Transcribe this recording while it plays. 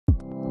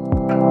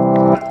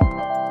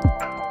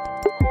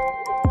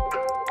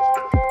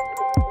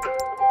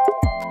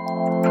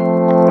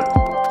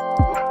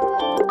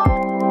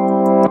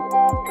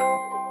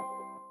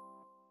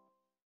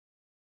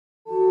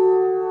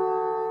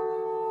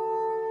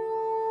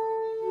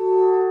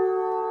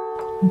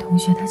你同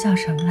学他叫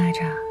什么来着？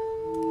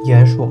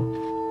严硕。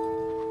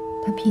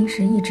他平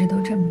时一直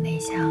都这么内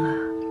向啊？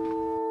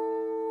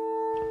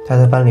他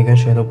在班里跟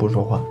谁都不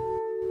说话，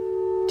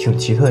挺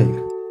奇特的一个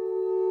人。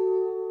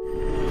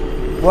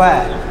喂，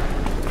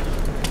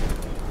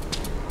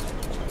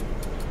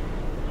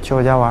去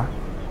我家玩。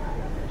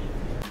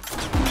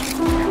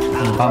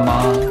你爸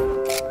妈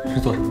是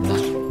做什么的？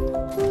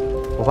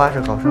我爸是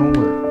搞生物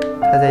的，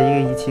他在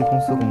一个仪器公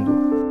司工作。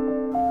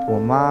我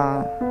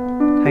妈，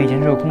她以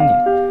前是个空姐，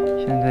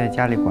现在在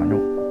家里管着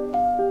我。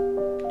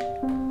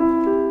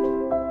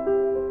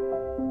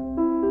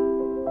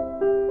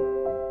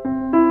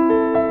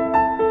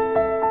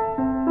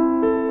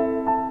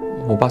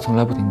我爸从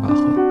来不听巴赫。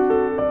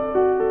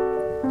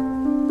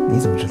你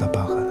怎么知道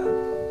巴赫的？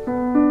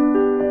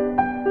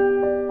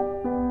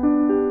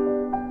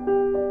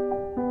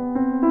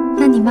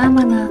那你妈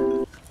妈呢？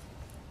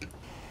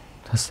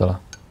他死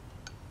了。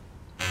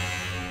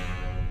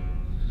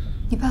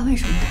你爸为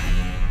什么打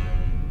你？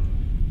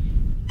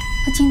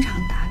他经常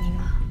打你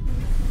吗？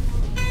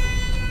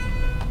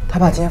他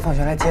爸今天放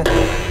学来接他。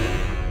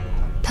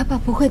他爸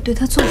不会对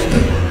他做什么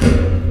吧？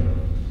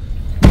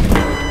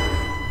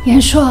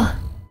严硕。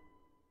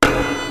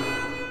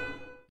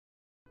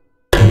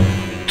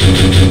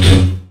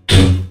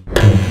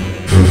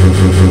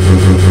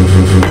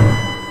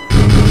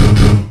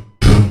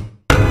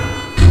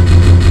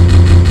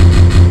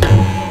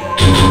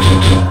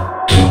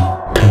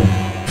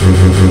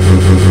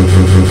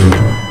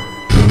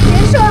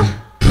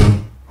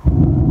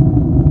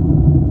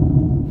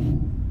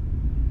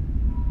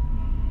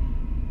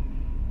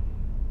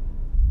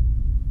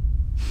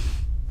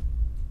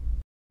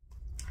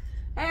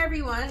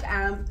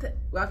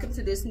Welcome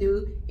to this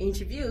new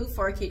interview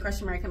for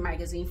KCrush American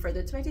Magazine for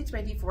the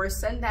 2024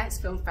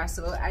 Sundance Film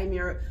Festival. I'm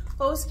your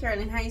host,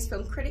 Carolyn Hinds,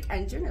 film critic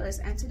and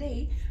journalist, and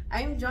today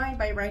I'm joined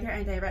by writer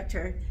and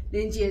director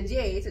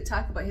LinJianjie to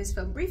talk about his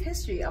film Brief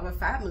History of a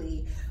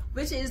Family,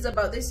 which is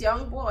about this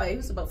young boy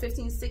who's about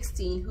 15,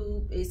 16,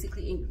 who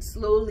basically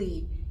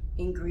slowly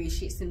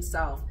ingratiates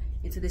himself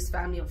into this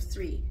family of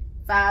three: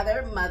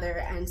 father,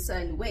 mother, and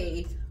son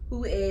Wei,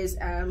 who is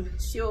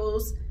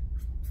Xiu's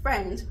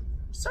friend.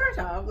 Sort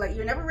of, like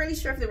you're never really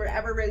sure if they were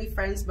ever really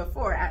friends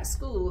before at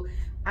school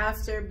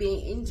after being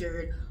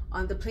injured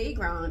on the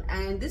playground.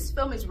 And this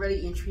film is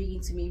really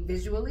intriguing to me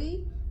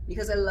visually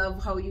because I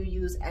love how you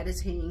use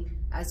editing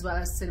as well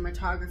as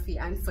cinematography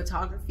and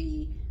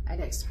photography and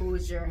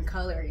exposure and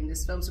color in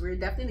this film. So we're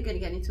definitely going to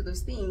get into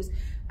those themes.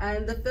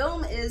 And the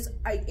film is,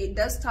 it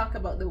does talk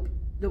about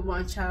the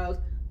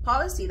one-child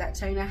policy that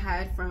China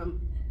had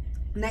from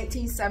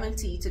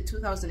 1970 to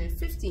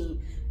 2015.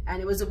 And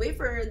it was a way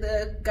for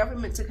the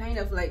government to kind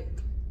of like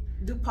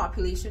do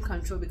population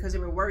control because they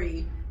were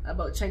worried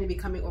about China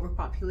becoming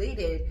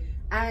overpopulated.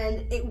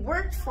 And it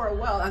worked for a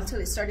while until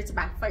it started to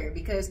backfire,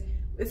 because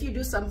if you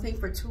do something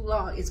for too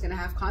long, it's going to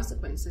have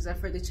consequences. And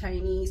for the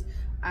Chinese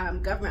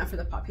government, for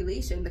the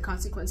population, the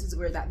consequences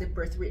were that the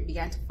birth rate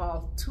began to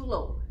fall too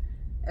low,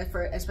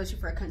 especially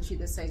for a country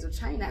the size of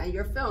China. And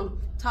your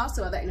film talks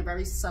about that in a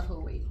very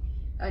subtle way.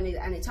 And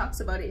it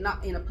talks about it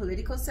not in a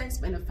political sense,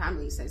 but in a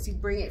family sense. You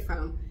bring it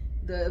from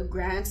the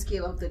grand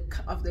scale of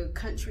the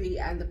country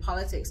and the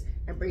politics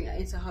and bring it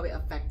into how it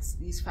affects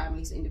these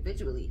families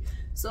individually.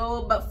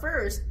 So, but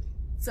first,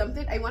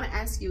 something I want to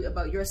ask you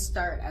about your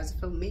start as a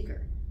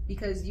filmmaker,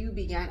 because you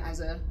began as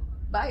a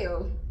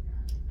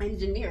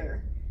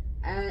bioengineer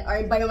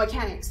or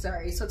biomechanics,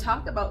 sorry. So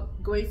talk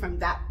about going from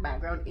that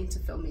background into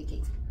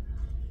filmmaking.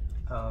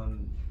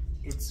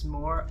 It's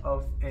more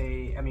of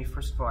a, I mean,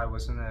 first of all, I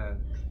was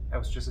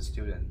just a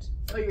student.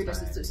 Oh, you were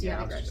just a student?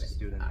 Yeah, I was just a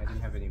student. I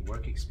didn't have any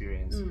work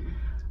experience.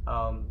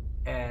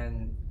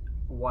 And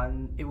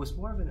it was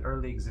more of an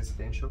early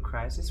existential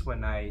crisis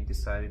when I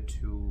decided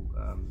to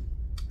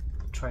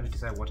try to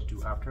decide what to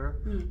do after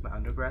my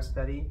undergrad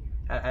study.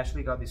 I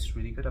actually got this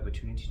really good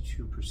opportunity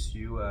to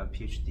pursue a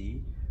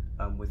PhD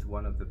with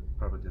one of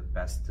probably the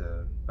best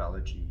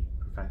biology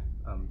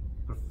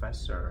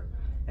professor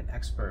and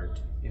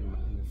expert in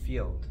the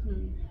field.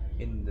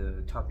 In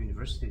the top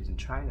universities in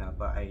China,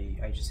 but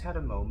I just had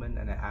a moment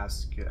and I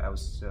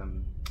was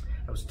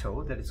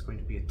told that it's going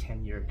to be a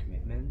 10-year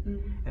commitment,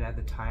 and at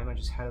the time I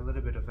just had a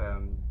little bit of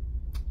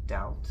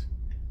doubt.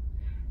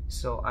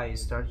 So I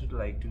started to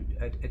like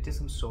I did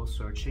some soul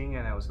searching,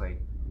 and I was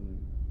like,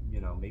 you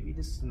know, maybe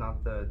this is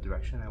not the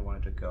direction I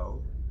wanted to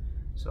go.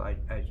 So I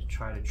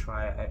try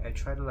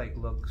to like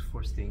look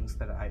for things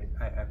that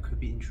I could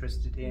be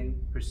interested in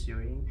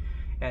pursuing,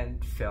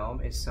 and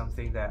film is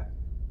something that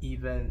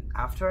even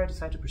after I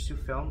decided to pursue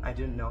film, I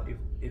didn't know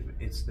if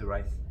it's the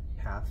right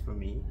path for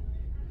me.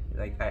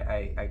 Like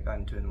I got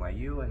into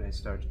NYU and I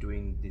started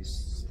doing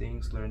these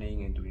things,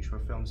 learning and doing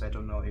short films. I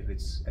didn't know if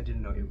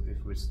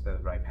it was the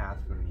right path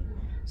for me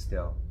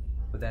still.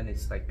 But then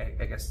it's like,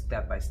 I guess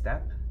step by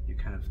step, you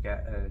kind of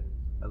get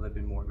a little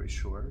bit more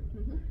reassured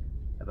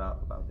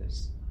about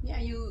this. Yeah,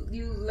 you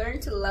learn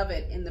to love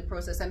it in the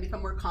process and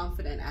become more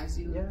confident as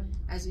you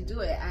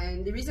do it.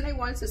 And the reason I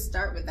wanted to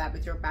start with that,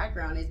 with your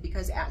background, is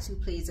because it actually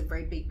plays a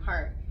very big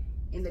part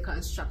in the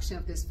construction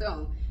of this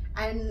film.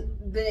 And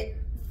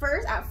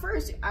at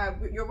first,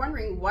 you're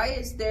wondering, why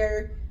is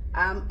there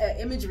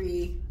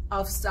imagery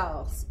of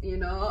cells, you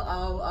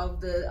know,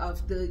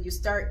 you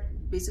start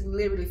basically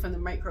literally from the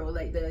micro,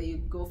 like you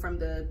go from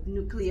the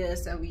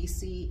nucleus, and we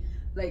see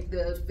like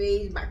the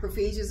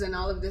macrophages and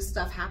all of this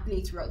stuff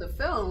happening throughout the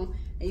film,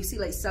 and you see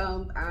like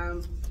some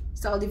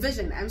cell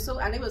division. And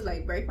it was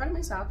like very proud of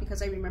myself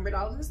because I remembered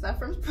all of this stuff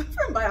from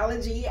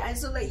biology. And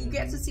so like you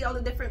get to see all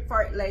the different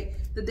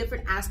the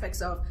different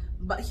aspects of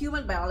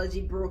human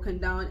biology broken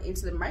down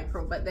into the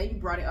micro, but then you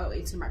brought it out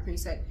into macro and you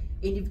said,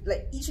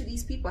 like each of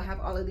these people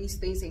have all of these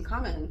things in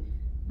common,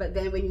 but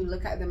then when you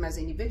look at them as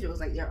individuals,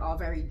 like they're all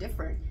very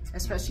different,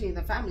 especially in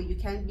the family. You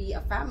can be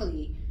a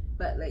family,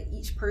 but like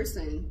each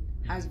person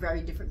has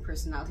very different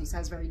personalities,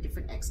 has very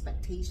different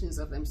expectations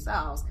of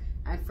themselves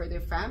and for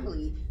their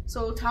family.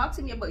 So talk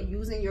to me about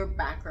using your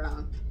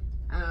background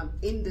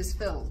in this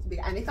film.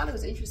 And I thought it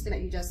was interesting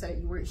that you just said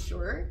you weren't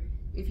sure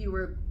if you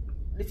were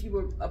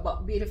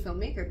about being a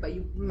filmmaker, but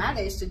you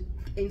managed to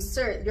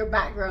insert your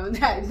background,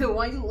 that the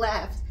one you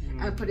left,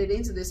 and put it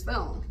into this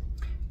film.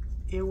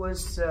 It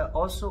was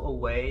also a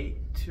way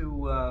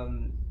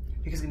to,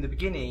 because in the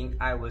beginning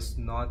I was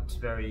not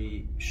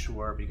very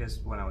sure, because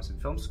when I was in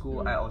film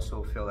school, I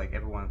also feel like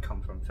everyone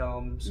come from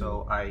film,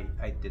 so I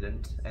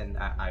didn't, and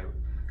I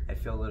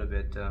feel a little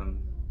bit,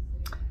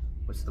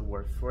 what's the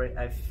word for it?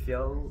 I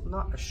feel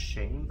not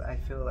ashamed, but I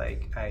feel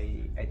like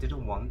I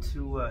didn't want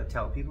to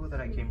tell people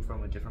that I came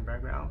from a different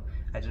background.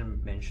 I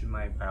didn't mention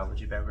my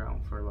biology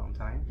background for a long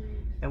time.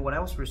 And when I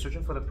was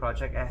researching for the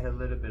project, I had a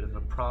little bit of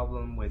a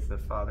problem with the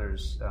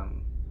father's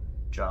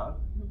job.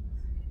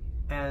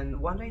 And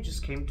one day it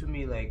just came to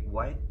me like,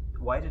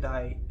 why did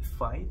I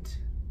fight?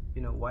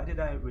 You know, why did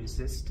I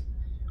resist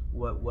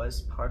what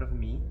was part of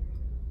me?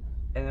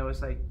 And I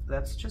was like,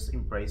 let's just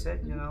embrace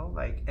it, you know,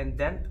 like, and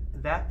then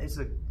that is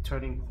a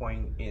turning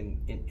point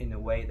in a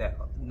way that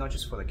not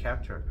just for the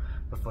character,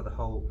 but for the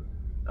whole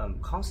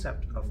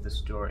concept of the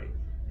story.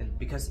 And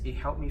because it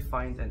helped me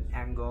find an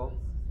angle,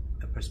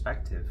 a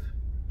perspective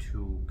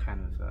to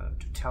kind of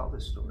to tell the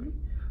story.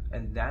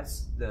 And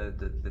that's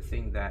the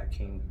thing that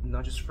came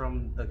not just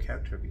from the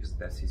character, because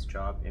that's his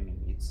job. I mean,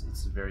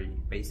 it's a very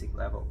basic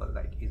level, but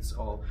like it's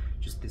all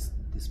just this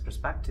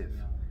perspective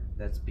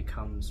that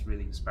becomes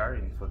really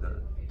inspiring for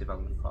the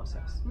development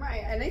process.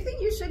 Right, and I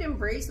think you should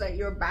embrace like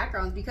your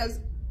background, because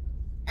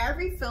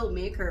every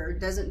filmmaker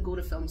doesn't go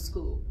to film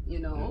school, you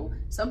know?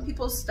 Some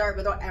people start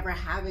without ever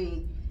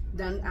having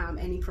done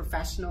any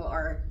professional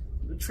or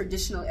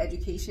traditional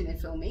education in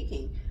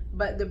filmmaking,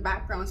 but the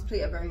backgrounds play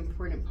a very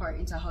important part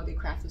into how they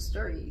craft the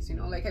stories, you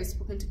know? Like I've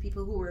spoken to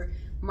people who were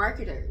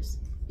marketers,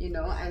 you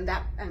know,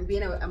 and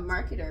being a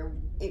marketer,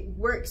 it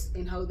works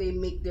in how they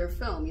make their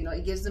film, you know?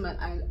 It gives them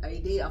an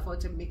idea of how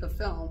to make a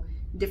film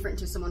different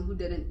to someone who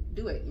didn't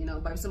do it, you know?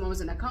 But if someone was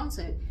an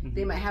accountant,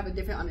 they might have a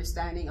different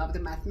understanding of the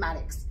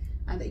mathematics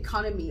and the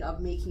economy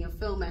of making a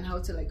film and how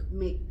to like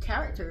make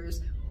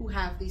characters who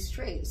have these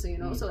traits, so, you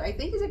know? So I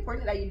think it's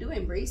important that you do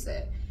embrace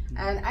it.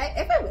 And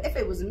if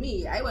it was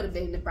me, I would have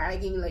been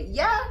bragging like,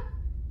 yeah,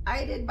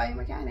 I did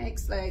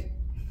biomechanics, like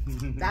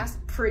that's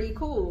pretty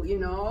cool, you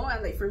know?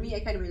 And like for me,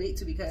 I kind of relate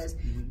to, because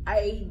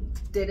I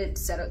didn't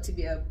set out to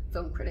be a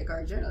film critic or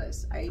a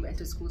journalist. I went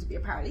to school to be a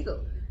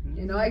paralegal.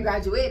 You know, I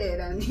graduated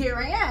and here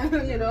I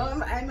am, you know,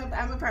 I'm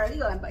a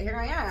paralegal, but here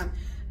I am.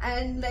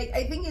 And like,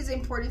 I think it's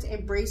important to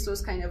embrace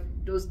those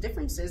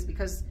differences,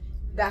 because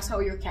that's how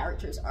your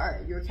characters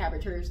are. Your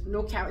characters,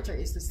 no character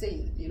is the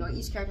same. You know,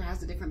 each character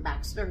has a different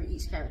backstory.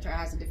 Each character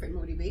has a different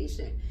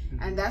motivation.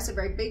 And that's a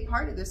very big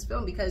part of this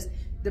film, because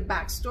the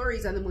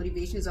backstories and the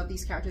motivations of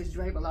these characters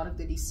drive a lot of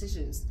the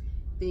decisions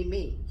they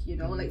make. You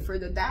know, like for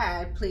the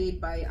dad,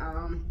 played by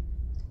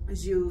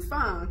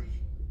ZuFeng,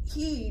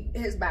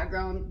 his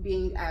background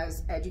being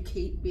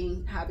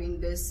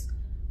having this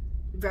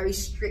very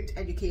strict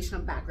educational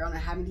background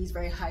and having these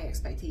very high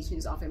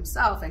expectations of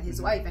himself and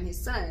his wife and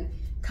his son,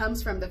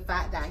 comes from the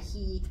fact that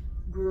he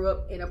grew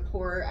up in a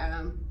poor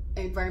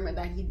environment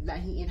that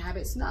he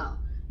inhabits now,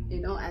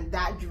 you know, and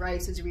that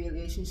drives his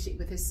relationship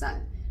with his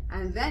son,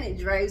 and then it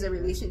drives the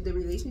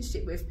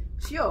relationship with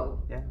Xiu,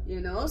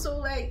 you know. So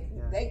like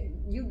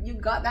you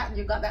got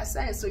that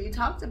sense. So you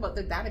talked about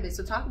the database.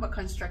 So talk about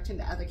constructing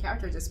the other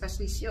characters,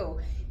 especially Xiu.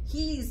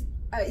 He's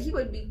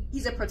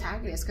a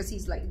protagonist because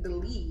he's like the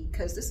lead,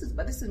 because this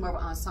is more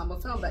of an ensemble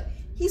film, but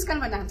he's kind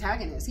of an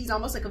antagonist. He's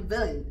almost like a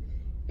villain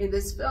in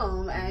this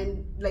film,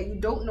 and like you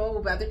don't know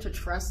whether to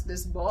trust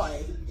this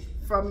boy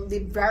from the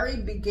very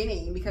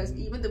beginning, because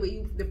even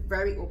the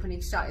very opening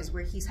shot is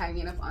where he's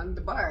hanging up on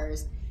the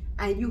bars,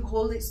 and you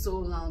hold it so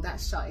long. That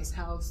shot is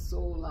held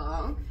so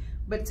long,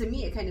 but to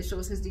me it kind of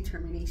shows his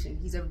determination.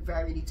 He's a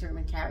very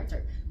determined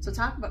character. So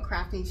talk about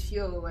crafting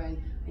Xiu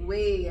and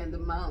Wei and the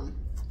mom.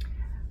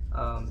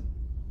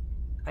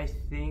 I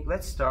think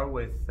let's start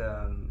with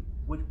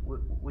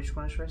which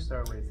one should I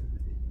start with?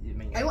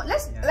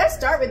 Let's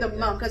start with the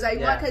mom, because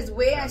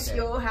Wei and Okay.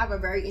 Xiu have a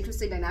very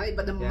interesting dynamic,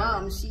 but the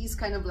mom, she's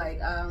kind of like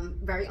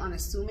very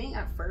unassuming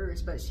at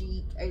first, but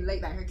I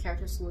like that her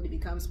character slowly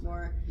becomes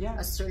more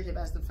assertive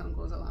as the film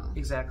goes along.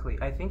 Exactly.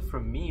 I think for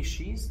me,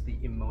 she's the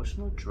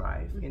emotional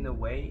drive in a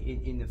way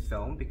in the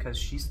film, because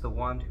she's the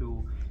one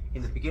who,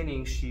 in the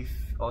beginning, she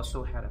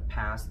also had a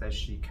past that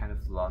she kind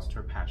of lost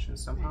her passion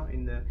somehow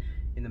in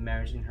the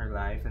marriage in her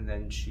life, and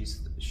then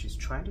she's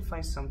trying to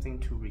find something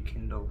to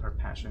rekindle her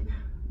passion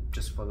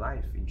just for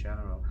life in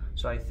general.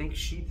 So I think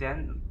she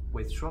then,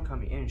 with Shuo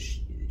coming in,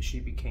 she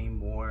became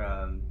more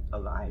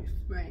alive,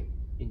 right?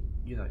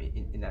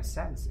 In that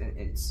sense, and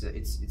it's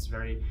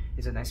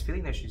a nice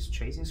feeling that she's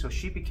chasing. So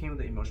she became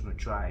the emotional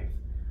drive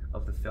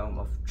of the film,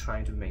 of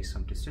trying to make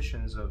some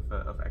decisions,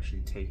 of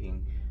actually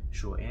taking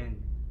Shuo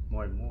in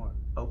more and more,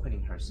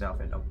 opening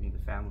herself and opening the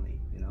family,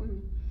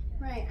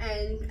 Right,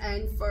 and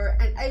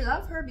I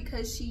love her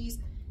because she's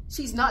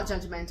not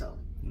judgmental.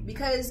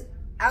 Because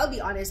I'll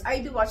be honest, I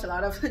do watch a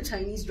lot of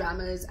Chinese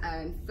dramas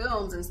and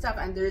films and stuff,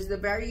 and there's the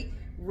very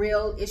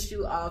real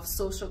issue of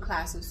social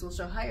class and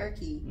social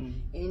hierarchy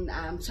in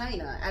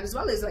China, as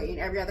well as like in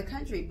every other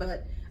country.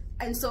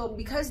 And so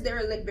because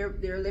they're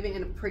living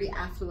in a pretty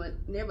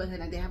affluent neighborhood,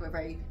 and they have a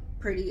very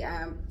pretty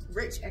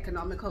rich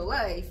economical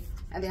life,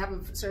 and they have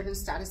a certain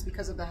status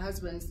because of the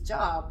husband's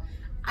job,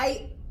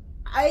 I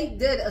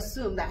did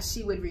assume that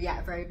she would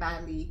react very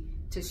badly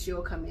to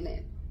Xiu coming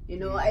in.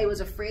 I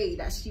was afraid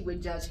that she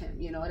would judge him,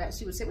 that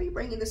she would say, well, you're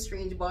bringing this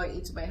strange boy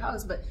into my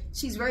house. But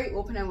she's very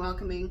open and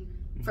welcoming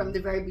from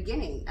the very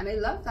beginning. And I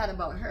love that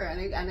about her.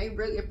 And I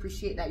really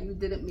appreciate that you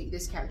didn't make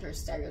this character a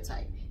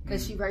stereotype,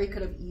 because she very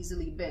could have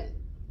easily been.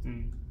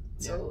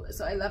 So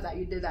I love that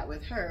you did that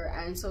with her.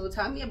 And so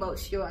tell me about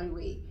Xiu and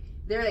Wei.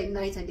 They're like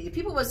night and day.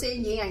 People will say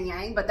yin and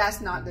yang, but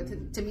that's not,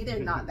 to me, they're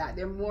not that.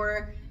 They're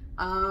more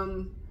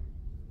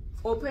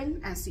open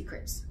and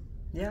secrets.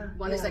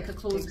 One is like a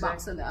closed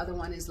box, and the other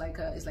one is like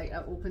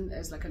an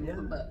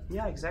open book.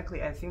 Yeah,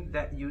 exactly. I think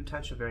that you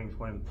touch a very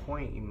important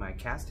point in my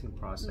casting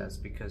process,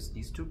 because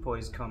these two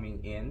boys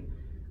coming in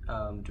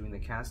doing the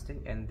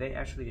casting, and they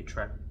actually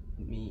attract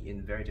me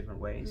in very different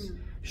ways.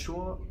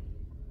 Sure,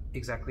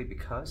 exactly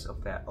because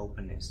of that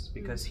openness,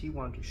 because he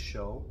wanted to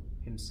show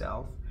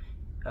himself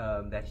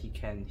that he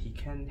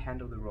can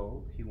handle the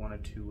role. He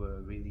wanted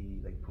to really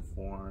like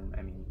perform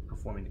in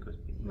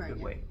a good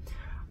way.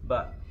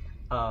 But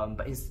on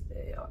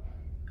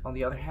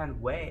the other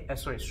hand,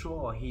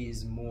 Shuo,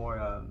 he's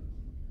more.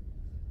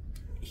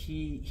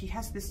 He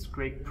has this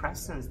great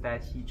presence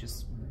that he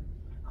just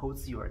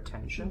holds your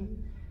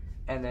attention,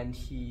 and then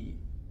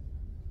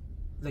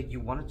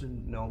you wanted to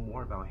know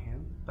more about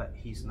him, but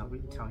he's not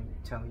really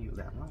telling you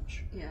that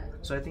much.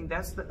 So I think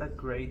that's a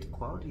great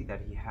quality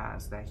that he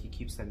has, that he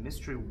keeps that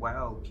mystery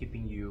while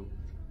keeping you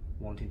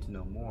wanting to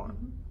know more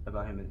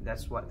about him, and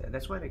that's why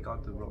they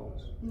got the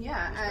roles.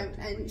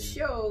 And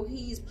Xiu,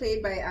 he's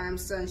played by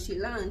Jianjie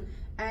Lin,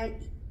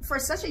 and for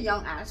such a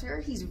young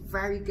actor, he's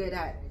very good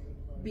at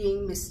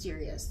being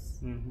mysterious,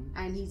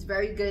 and he's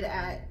very good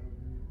at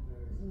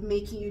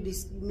making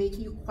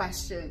you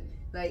question.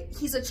 Like,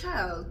 he's a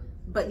child,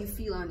 but you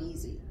feel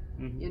uneasy.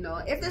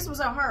 If this was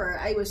a horror,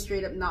 I would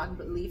straight up not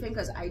believe him,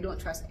 because I don't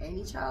trust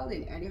any child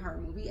in any horror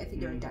movie. I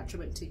think they're a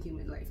detriment to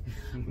human life.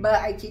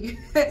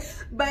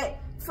 But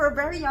for a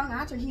very young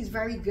actor, he's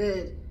very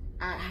good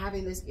at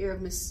having this air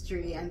of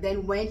mystery. And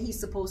then when he's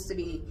supposed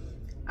to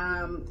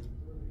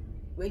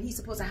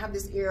have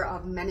this air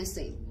of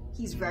menacing,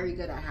 he's very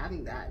good at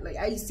having that. Like,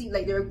 I see,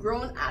 like, there are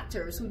grown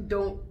actors who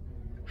don't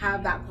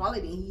have that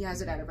quality. He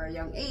has it at a very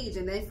young age.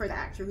 And then for the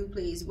actor who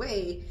plays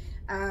Wei,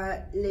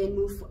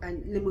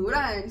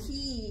 Limuran,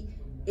 he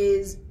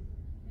is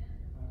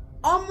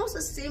almost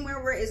the same way,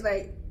 where it's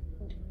like,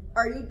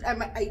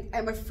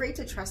 I'm afraid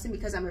to trust him,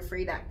 because I'm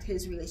afraid that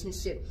his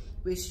relationship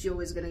with Xiu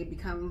is going to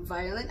become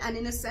violent. And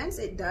in a sense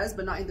it does,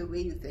 but not in the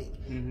way you think.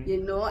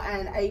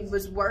 And I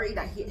was worried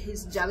that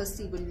his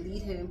jealousy would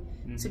lead him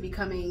to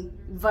becoming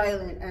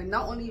violent, and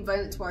not only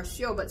violent towards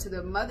Xiu, but to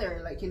the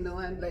mother,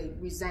 and like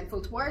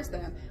resentful towards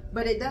them.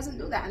 But it doesn't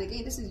do that. And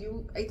again, this is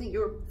you. I think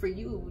for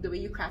you, the way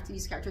you crafted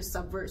these characters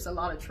subverts a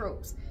lot of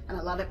tropes and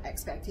a lot of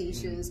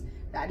expectations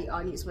that the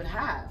audience would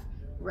have,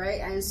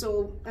 right? And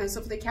so for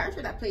the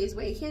character that plays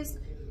Wei,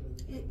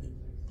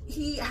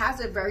 he has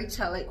a very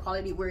childlike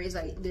quality, where he's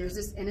like, there's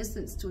this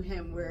innocence to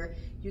him, where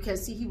you can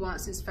see he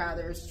wants his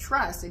father's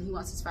trust, and he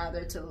wants his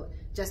father to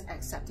just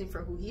accept him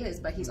for who he is.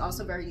 But he's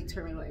also very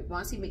determined. Like,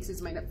 once he makes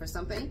his mind up for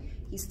something,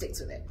 he sticks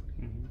with it,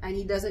 and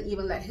he doesn't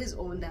even let his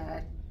own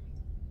dad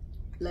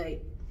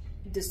like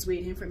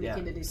dissuade him from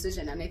making the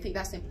decision. And I think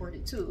that's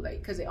important too, like,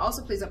 because it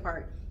also plays a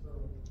part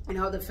in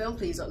how the film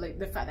plays out. Like,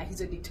 the fact that he's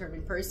a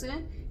determined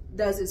person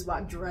is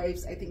what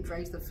drives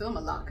the film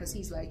a lot, because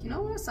he's like, you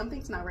know what,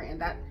 something's not right,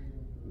 and that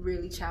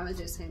really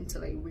challenges him to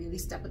like really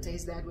step up to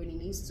his dad when he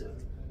needs to.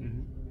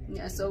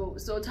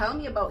 So tell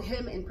me about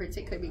him in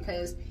particular,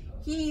 because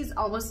he's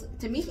almost,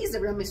 to me, he's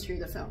the real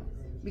mystery of the film,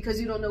 because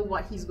you don't know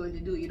what he's going to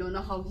do. You don't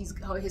know how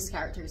his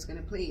character is going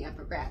to play and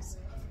progress.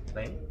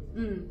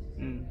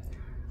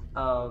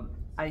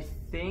 I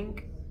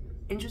think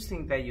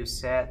interesting that you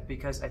said,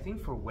 because I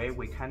think for Wei,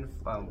 we kind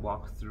of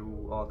walk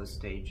through all the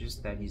stages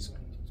that he's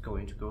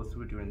going to go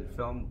through during the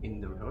film in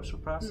the rehearsal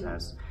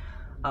process.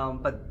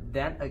 But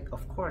then,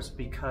 of course,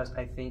 because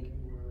I think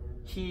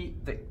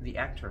the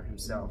actor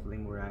himself,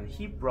 Lin Wuran,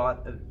 he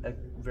brought a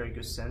very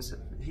good sense of,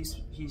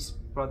 he's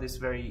brought this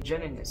very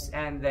genuineness,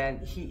 and then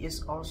he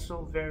is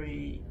also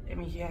very, I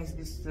mean, he has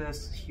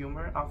this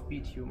humor,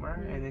 offbeat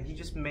humor, and then he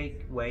just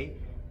make Wei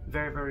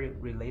very, very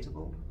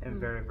relatable and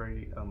very,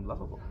 very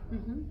lovable.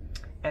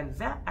 And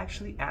that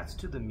actually adds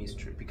to the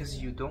mystery, because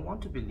you don't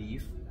want to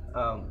believe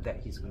that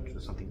he's going to do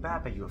something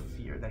bad, but you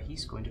fear that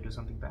he's going to do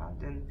something bad.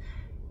 And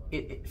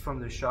from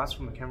the shots,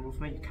 from the camera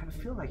movement, you kind of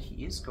feel like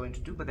he is going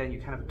to do, but then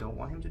you kind of don't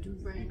want him to do.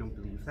 You don't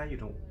believe that. You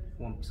don't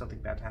want something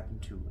bad to happen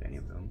to any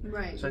of them.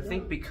 So I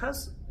think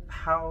because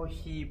how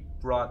he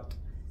brought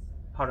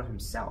part of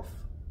himself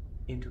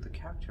into the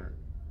character,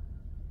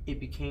 it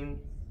became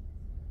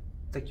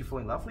like you fall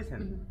in love with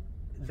him.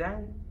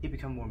 Then it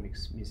becomes more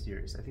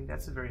mysterious. I think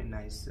that's a very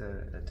nice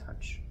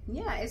touch.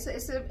 Yeah, it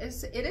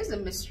is a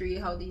mystery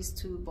how these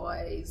two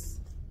boys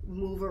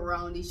move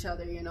around each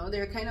other. You know,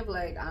 they're kind of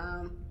like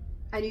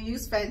and you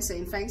use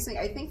fencing. Fencing,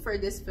 I think for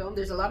this film,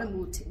 there's a lot of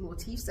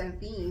motifs and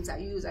themes I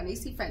use, and I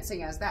see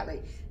fencing as that.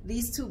 Like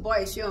these two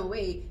boys, Xiu and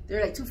Wei,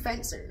 they're like two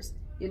fencers.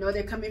 You know,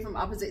 they're coming from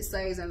opposite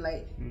sides, and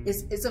like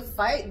it's a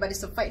fight, but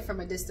it's a fight from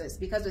a distance,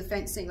 because with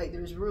fencing, like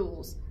there's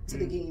rules to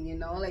the game. You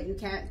know, like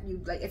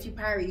like if you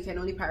parry, you can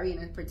only parry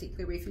in a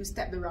particular way. If you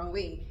step the wrong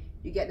way,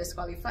 you get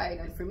disqualified.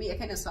 And for me, I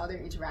kind of saw their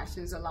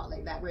interactions a lot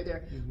like that, where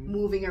they're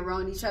moving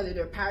around each other,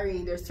 they're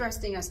parrying, they're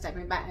thrusting and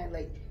stepping back, and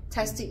like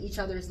testing each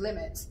other's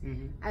limits.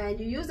 And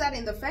you use that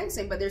in the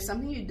fencing, but there's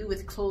something you do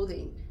with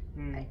clothing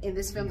in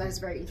this film that is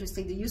very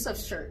interesting. The use of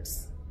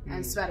shirts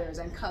and sweaters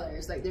and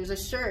colors. Like there's a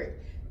shirt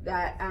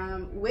that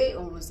Wei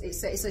owns.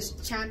 It's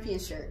a champion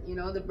shirt, you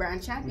know, the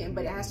brand champion,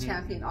 but it has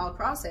champion all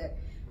across it.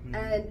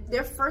 And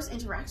their first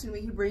interaction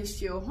when he brings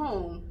Xiu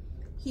home,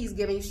 he's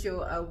giving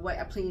Xiu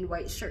a plain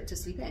white shirt to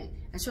sleep in,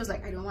 and Xiu's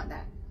like, I don't want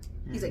that.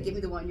 He's like, give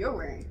me the one you're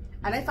wearing.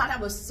 And I thought that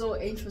was so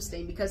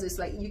interesting, because it's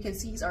like you can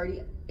see he's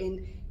already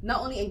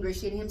not only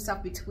ingratiating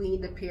himself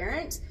between the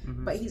parents,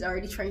 but he's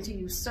already trying to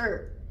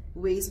usurp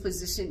Wei's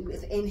position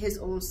within his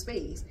own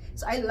space.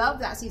 So I love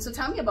that scene. So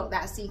tell me about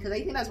that scene, because I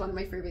think that's one of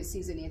my favorite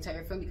scenes in the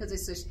entire film, because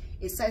it's just,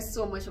 it says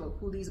so much about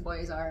who these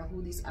boys are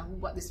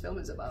and what this film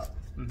is about.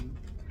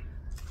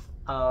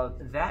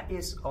 That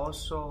is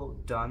also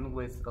done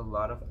with a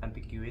lot of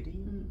ambiguity,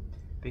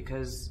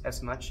 because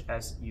as much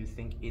as you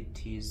think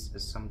it is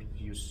some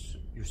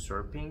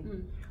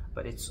usurping,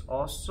 but it's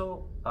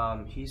also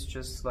he's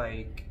just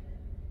like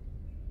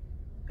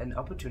an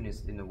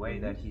opportunist in a way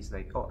that he's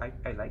like, oh,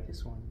 I like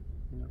this one.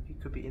 You know, he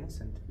could be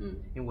innocent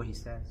in what he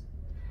says.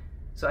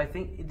 So I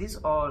think these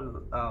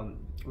all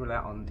rely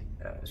on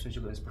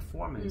Jianjie Lin's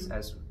performance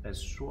as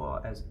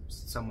Shuo, as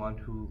someone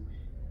who,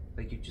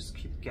 like, you just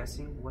keep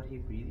guessing what he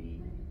really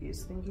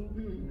is thinking.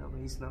 You know,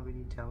 he's not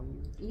really telling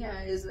you. Yeah,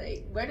 it's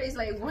like,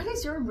 what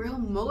is your real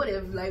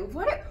motive? Like,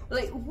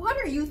 what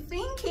are you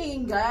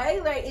thinking, guy?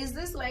 Like, is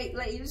this like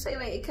you say,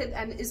 like, it could,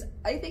 and is,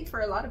 I think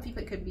for a lot of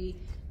people it could be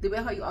the way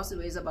how you also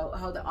is about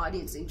how the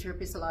audience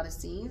interprets a lot of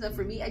scenes. And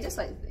for me, I just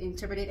like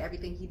interpreted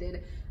everything he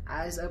did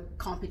as a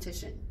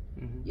competition.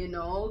 You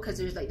know, because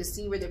there's like the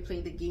scene where they're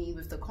playing the game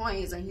with the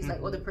coins, and he's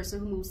like, oh, the person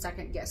who moves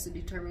second gets to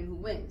determine who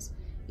wins.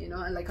 You know,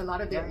 and like a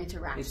lot of their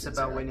interactions. It's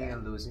about winning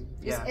and losing.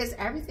 It's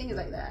everything is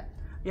like that.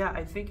 Yeah,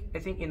 I think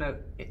in a,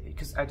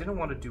 because I didn't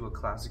want to do a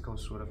classical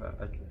sort of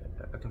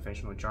a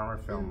conventional genre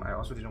film. I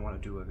also didn't want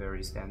to do a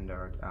very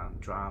standard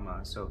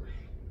drama. So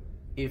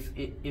if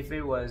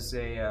it was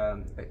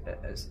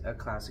a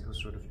classical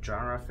sort of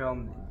genre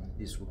film,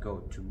 this would go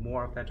to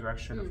more of that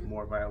direction of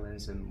more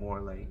violence and more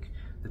like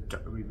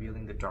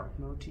revealing the dark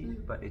motif.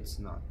 But it's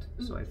not.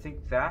 So I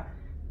think that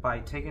by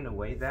taking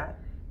away that,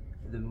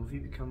 the movie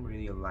become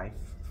really alive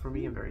for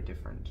me and very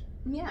different.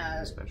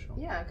 Yeah, special.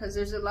 Yeah, because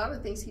there's a lot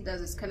of things he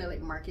does. It's kind of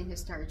like marking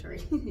his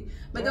territory,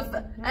 but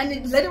and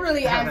it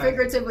literally and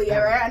figuratively,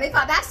 right? And I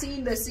thought that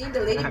scene,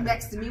 the lady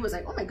next to me was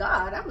like, oh my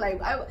god. I'm like,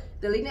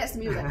 the lady next to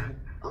me was like,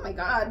 oh my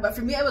god. But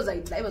for me, I was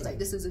like,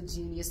 this is a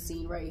genius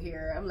scene right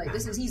here. I'm like,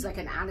 he's like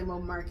an animal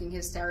marking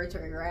his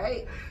territory,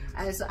 right?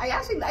 And so I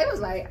was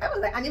like,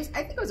 and I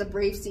think it was a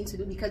brave scene to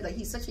do, because like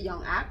he's such a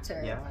young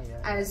actor. Yeah.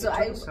 And so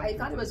I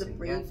thought it was a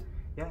brave.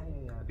 Yeah.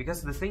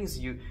 Because the thing is,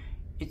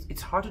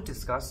 it's hard to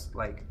discuss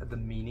like the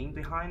meaning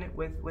behind it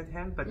with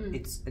him, but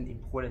it's an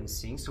important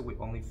scene, so we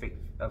only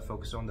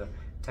focus on the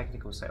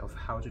technical side of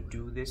how to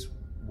do this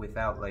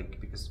without, like,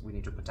 because we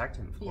need to protect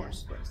him, of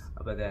course.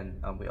 But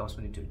then we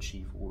also need to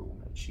achieve what we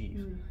want to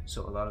achieve.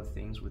 So a lot of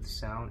things with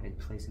sound, it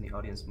plays in the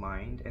audience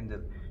mind, and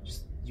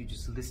you're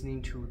just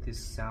listening to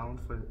this sound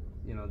for,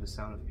 you know, the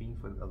sound of being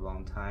for a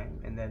long time,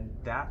 and then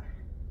that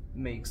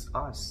makes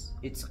us.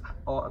 It's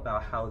all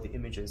about how the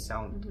image and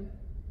sound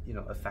you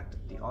know, affect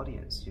the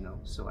audience, you know.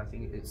 So I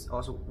think it's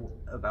also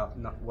about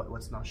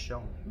what's not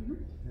shown.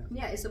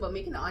 Yeah, it's about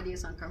making the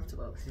audience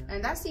uncomfortable.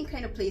 And that scene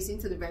kind of plays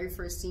into the very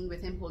first scene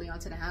with him holding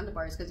onto the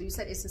handlebars, because you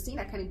said it's a scene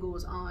that kind of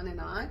goes on,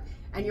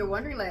 and you're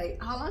wondering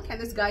like, how long can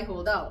this guy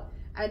hold out?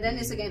 And then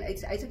it's again,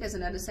 I took it as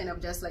another sign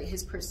of just like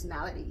his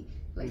personality.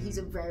 Like he's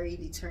a very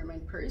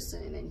determined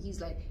person, and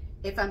he's like,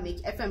 if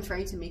I'm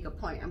trying to make a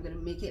point, I'm gonna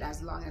make it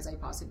as long as I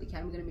possibly can.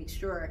 I'm gonna make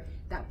sure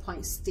that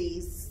point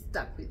stays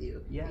stuck with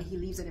you. Yeah. And he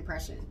leaves an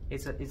impression. I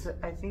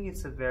think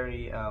it's a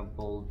very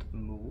bold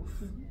move.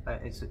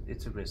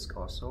 It's a risk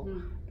also,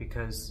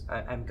 because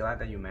I'm glad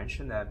that you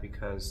mentioned that,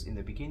 because in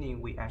the beginning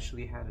we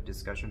actually had a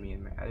discussion, me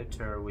and my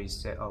editor. We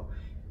said, oh,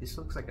 this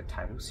looks like a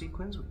title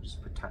sequence. We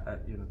just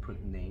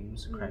put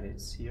names,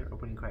 credits here,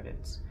 opening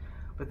credits.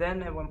 But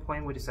then at one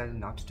point we decided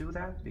not to do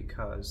that,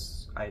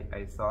 because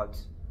I thought,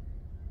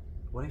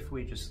 what if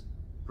we just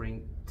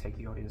take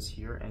the audience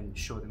here and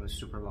show them a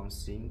super long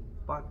scene,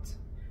 but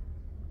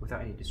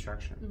without any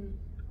distraction,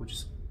 which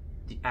is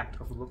the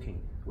act of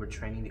looking. We're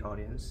training the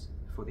audience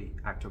for the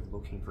act of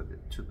looking,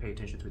 to pay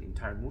attention to the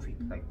entire movie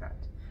like that.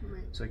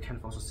 Right. So it kind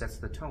of also sets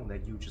the tone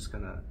that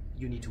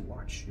you need to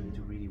watch. You need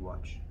to really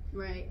watch.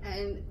 Right,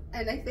 and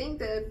I think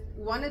that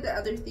one of the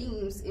other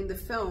themes in the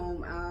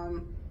film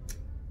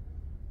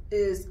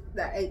is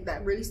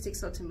that really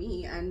sticks out to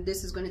me, and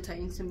this is going to tie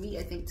into me,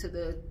 I think, to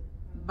the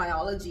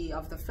biology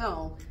of the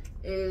film,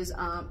 is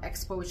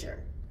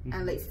exposure.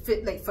 And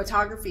like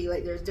photography,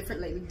 like there's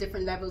different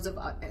levels of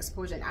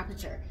exposure and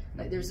aperture.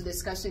 Like there's a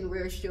discussion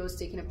where Shio's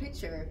taking a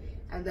picture,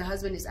 and the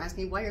husband is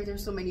asking, why are there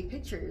so many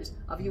pictures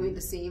of you in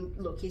the same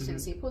location,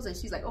 same pose? And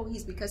she's like, oh,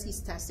 because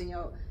he's testing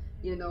out,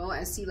 you know,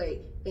 and see,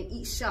 like in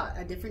each shot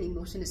a different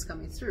emotion is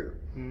coming through,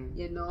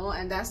 you know.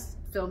 And that's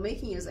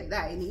filmmaking, is like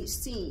that. In each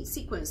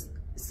sequence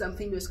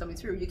something new is coming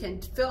through. You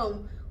can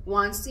film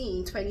one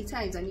scene 20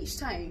 times, and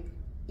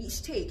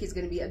each take is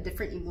going to be a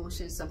different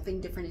emotion. Something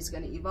different is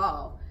going to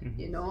evolve,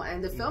 you know.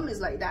 And the film is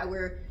like that,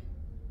 where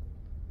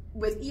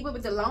even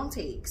with the long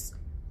takes,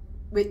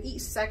 with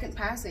each second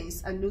passing,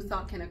 a new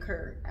thought can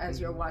occur as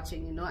you're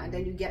watching, you know, and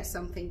then you get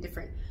something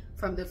different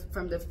from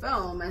the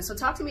film. And so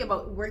talk to me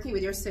about working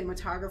with your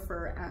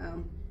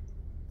cinematographer,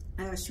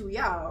 Shu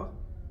Yao,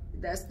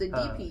 that's the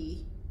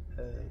DP.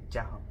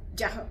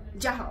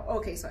 Jiahao.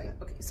 Okay, sorry.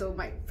 Okay, so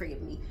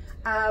forgive me.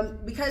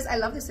 Because I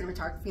love the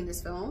cinematography in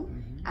this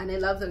film, and I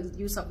love the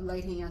use of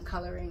lighting and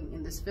coloring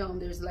in this film.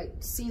 There's like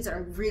scenes that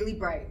are really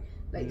bright,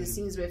 like the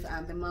scenes with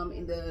the mom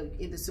in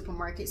the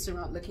supermarket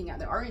surround looking at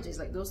the oranges.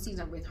 Like those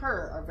scenes with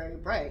her are very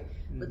bright,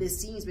 but the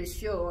scenes with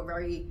Shio are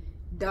very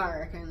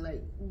dark and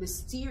like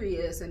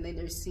mysterious. And then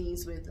there's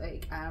scenes with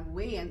like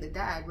Wei and the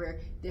dad, where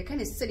they're kind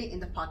of sitting in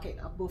the pocket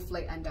of both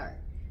light and dark.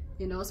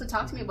 You know, so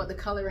talk to me about the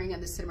coloring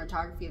and the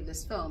cinematography of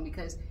this film,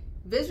 because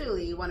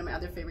visually, one of my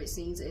other favorite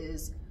scenes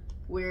is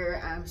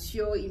where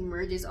Shio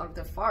emerges out of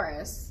the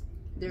forest.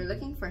 They're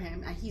looking for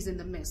him, and he's in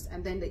the mist,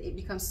 and then it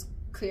becomes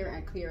clearer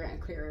and clearer and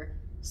clearer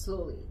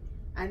slowly.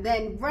 And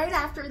then right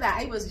after that,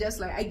 I was just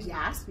like, I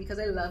gasped, because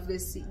I love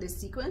this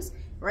sequence.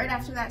 Right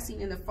after that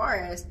scene in the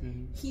forest,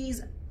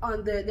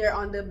 they're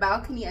on the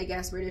balcony, I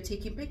guess, where they're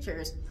taking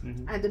pictures,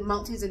 and the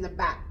mountains in the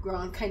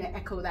background kind of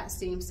echo that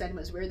same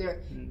sentiments, where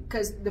they're,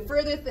 because the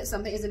further that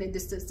something is in a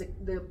distance,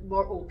 the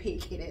more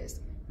opaque it is.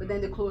 But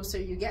then the closer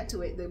you get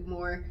to it, the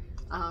more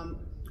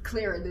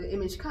clearer the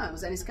image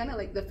comes. And it's kind of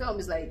like the film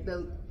is like,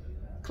 the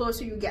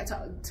closer you get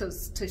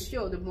to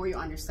show, the more you're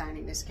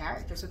understanding this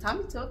character. So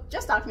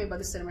just talk to me about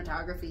the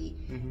cinematography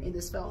in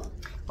this film.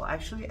 Well,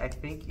 actually, I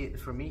think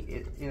for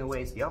me, in a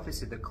way, it's the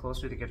opposite. The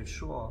closer you get to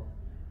Shuo,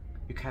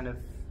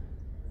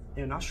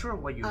 you're not sure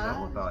what you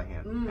know about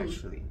him,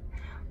 actually.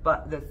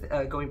 But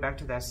going back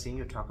to that scene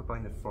you talk about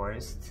in the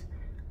forest,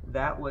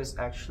 that was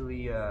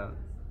actually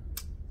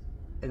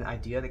an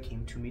idea that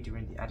came to me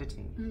during the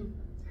editing,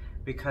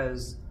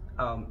 because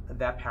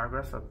that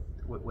paragraph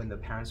when the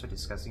parents were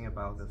discussing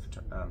about the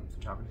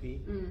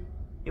photography,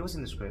 it was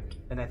in the script,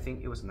 and I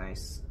think it was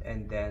nice.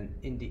 And then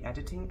in the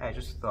editing, I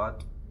just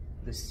thought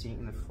the scene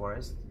in the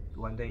forest,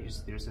 one day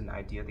there's an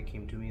idea that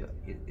came to me.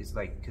 It's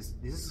like, because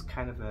this is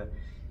kind of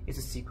it's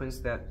a sequence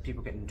that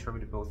people can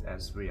interpret both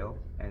as real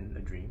and a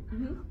dream.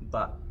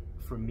 But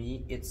for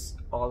me, it's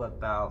all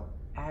about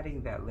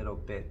adding that little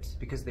bit,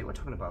 because they were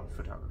talking about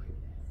photography.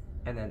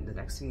 And then the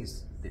next thing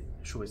is the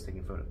Shu is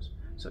taking photos.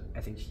 So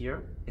I think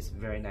here it's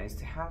very nice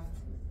to have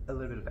a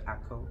little bit of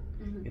echo.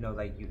 You know,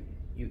 like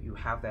you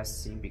have that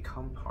scene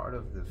become part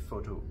of the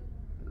photo,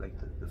 like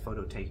the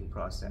photo taking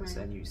process,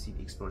 and you see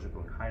the exposure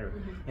going higher,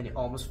 and it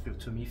almost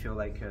to me feel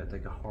like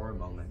a horror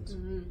moment.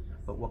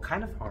 But what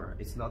kind of horror?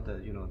 It's not the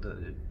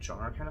the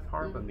genre kind of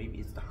horror, but maybe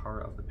it's the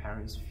horror of the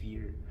parents'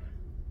 fear.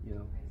 You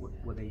know,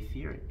 what they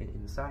fear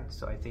inside.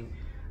 So I think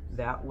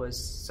that was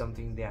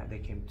something that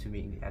came to me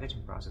in the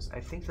editing process.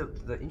 I think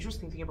the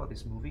interesting thing about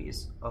this movie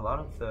is a lot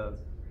of the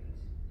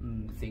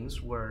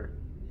things were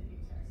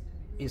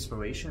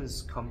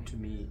inspirations come to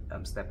me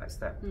step by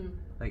step.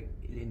 Like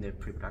in the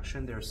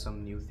pre-production, there are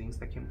some new things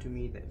that came to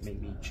me that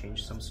made me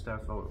change some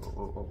stuff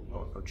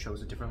or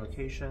chose a different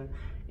location.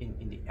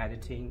 In the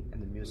editing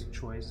and the music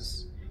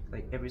choices,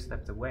 like every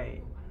step of the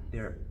way,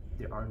 there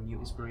are new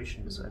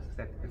inspirations. So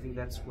I think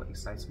that's what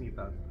excites me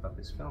about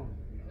this film.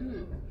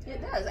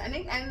 It does.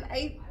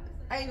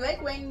 I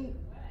like when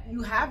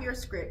you have your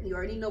script, you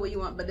already know what you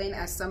want, but then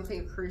as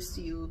something occurs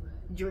to you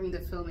during the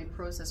filming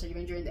process or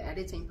even during the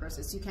editing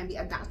process, you can be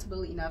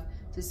adaptable enough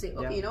to say,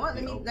 okay, you know what,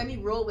 let me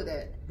roll with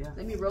it.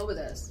 Let me roll with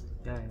this.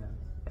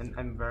 And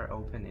I'm very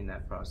open in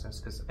that process,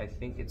 because I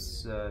think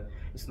it's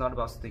not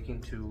about sticking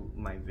to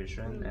my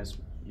vision as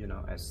you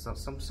know, as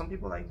some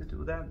people like to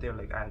do that. They're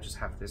like, I just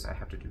have this, I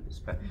have to do this.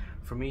 But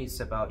for me, it's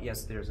about,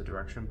 yes, there's a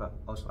direction, but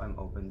also I'm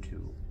open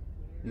to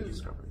new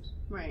discoveries.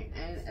 Right,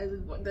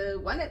 and the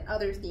one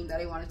other theme that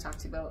I want to talk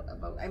to you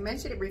about, I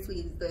mentioned it briefly,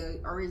 is the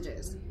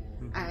oranges.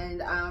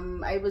 And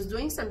I was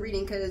doing some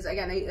reading, because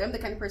again, I'm the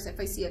kind of person, if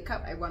I see a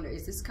cup, I wonder,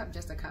 is this cup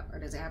just a cup or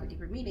does it have a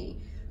deeper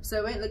meaning? So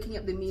I went looking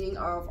up the meaning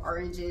of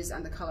oranges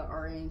and the color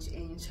orange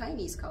in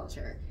Chinese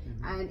culture.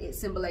 And it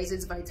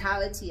symbolizes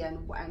vitality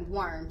and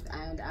warmth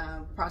and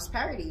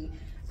prosperity.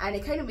 And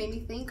it kind of made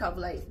me think of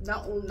like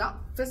not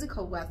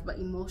physical wealth, but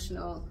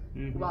emotional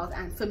wealth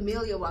and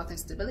familial wealth and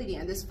stability.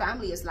 And this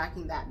family is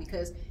lacking that,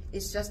 because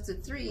it's just the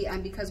three.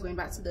 And because going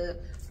back to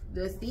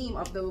the theme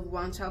of the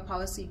one-child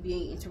policy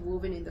being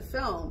interwoven in the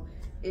film,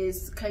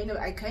 is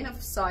I kind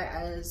of saw it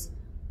as,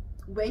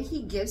 when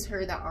he gives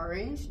her that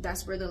orange,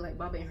 that's where the light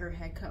bulb in her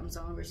head comes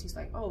on, where she's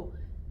like, oh,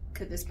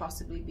 could this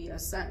possibly be a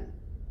son?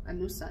 A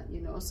new son,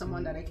 you know,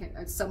 someone that I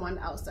can, someone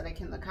else that I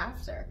can look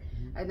after.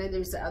 And then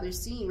there's the other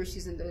scene where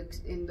she's in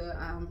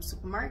the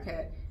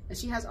supermarket, and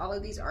she has all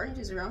of these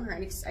oranges around her,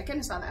 and I kind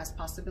of saw that as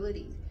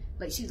possibilities.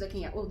 Like she's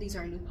looking at, oh, these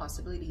are new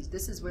possibilities.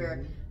 This is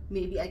where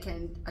maybe I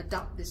can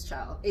adopt this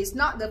child. It's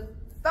not the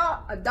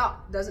thought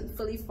adopt doesn't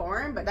fully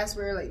form, but that's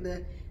where like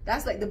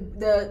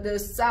the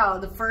cell,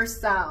 the first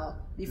cell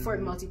before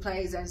it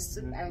multiplies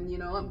and you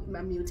know,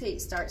 mutate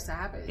starts to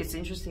happen. It's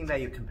interesting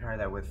that you compare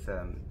that with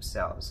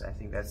cells. I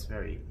think that's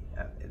very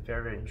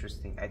very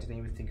interesting. I didn't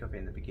even think of it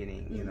in the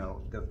beginning. You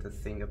know, the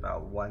thing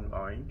about one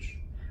orange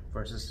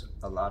versus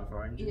a lot of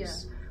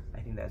oranges. I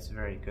think that's a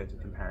very good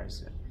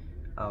comparison.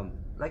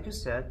 Like you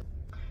said,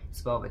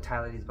 it's about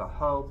vitality, it's about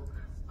hope.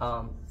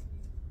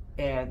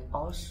 And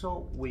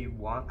also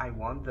I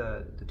want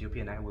the DOP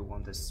and I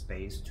want the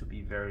space to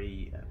be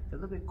very a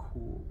little bit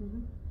cool,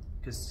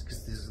 because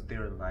this is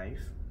their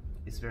life.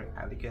 It's very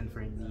elegant,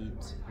 very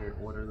neat, very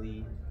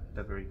orderly,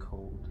 but very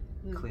cold,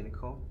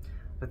 clinical.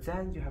 But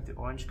then you have the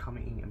orange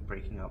coming in and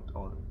breaking up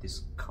all of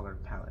this color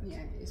palette.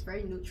 Yeah, it's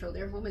very neutral.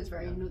 Their home is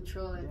very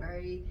neutral and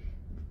very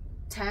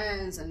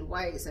tans and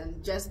whites,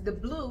 and just the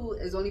blue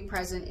is only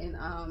present in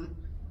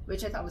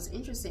which I thought was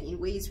interesting, in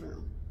Wei's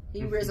room.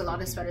 He wears a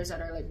lot of sweaters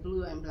that are like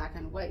blue and black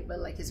and white, but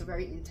like it's a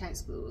very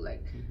intense blue,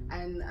 like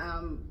and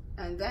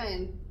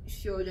then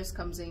Xiu just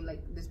comes in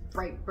like this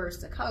bright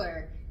burst of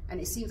color,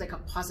 and it seems like a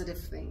positive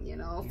thing, you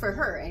know, for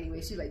her anyway.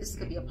 She's like, this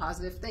could be a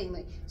positive thing.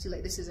 Like she's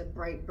like, this is a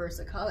bright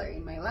burst of color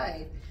in my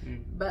life.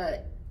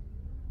 But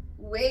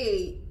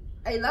Wei,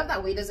 I love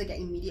that Wei doesn't get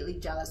immediately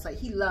jealous. Like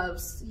he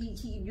loves,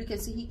 you can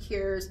see he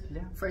cares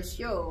for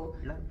Xiu,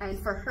 and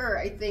for her,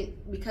 I think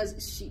because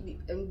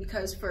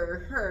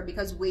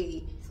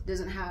Wei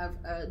doesn't have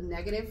a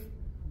negative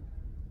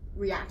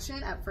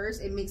reaction at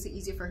first, it makes it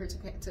easier for her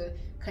to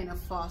kind of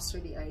foster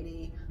the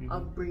idea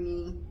of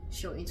bringing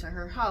Xiu into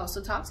her house.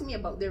 So talk to me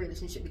about their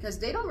relationship, because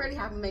they don't really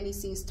have many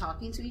scenes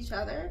talking to each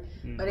other,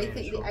 but I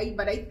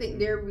think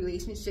their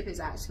relationship is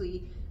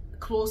actually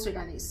closer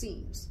than it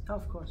seems. Oh,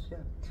 of course, yeah,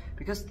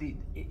 because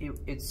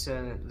it's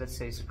let's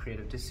say it's a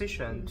creative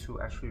decision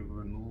to actually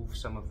remove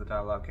some of the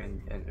dialogue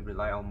and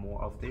rely on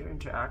more of their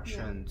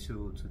interaction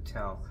to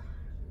tell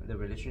the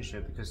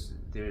relationship, because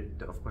there,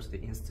 of course, the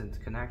instant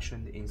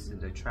connection, the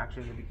instant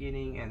attraction in the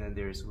beginning, and then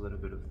there's a little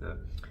bit of the,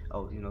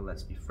 oh, you know,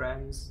 let's be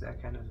friends, that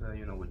kind of,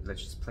 you know,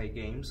 let's just play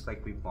games,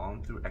 like we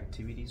bond through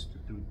activities,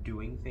 through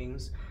doing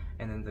things.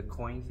 And then the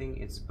coin thing,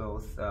 it's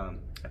both a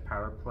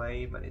power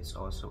play, but it's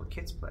also a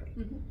kid's play.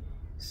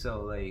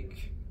 So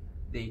like,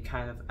 they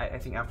kind of, I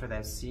think after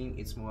that scene,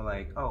 it's more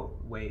like, oh,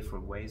 Wei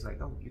is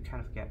like, oh, you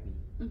kind of get me.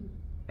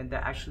 And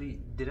that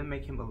actually didn't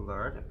make him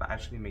alert, but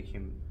actually make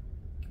him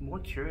more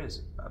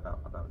curious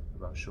about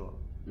Xiu.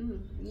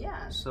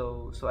 Yeah.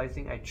 So I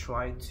think I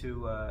tried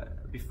to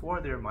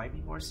before, there might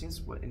be more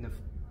scenes in the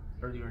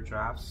earlier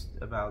drafts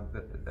about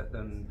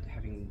them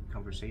having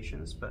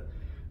conversations, but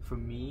for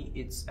me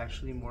it's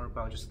actually more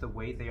about just the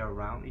way they are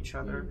around each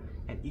other,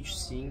 and each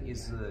scene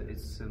is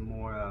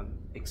more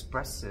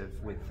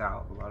expressive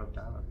without a lot of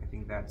dialogue. I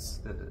think that's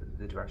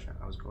the direction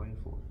I was going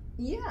for.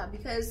 Yeah,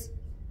 because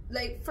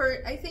like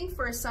I think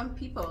for some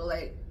people,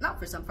 like not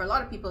for some, for a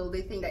lot of people,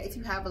 they think that if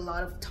you have a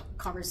lot of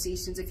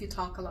conversations, if you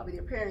talk a lot with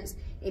your parents,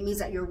 it means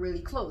that you're really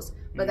close.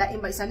 But that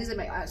in my Sundays, it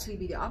might actually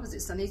be the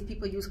opposite. Sundays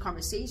people use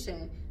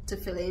conversation to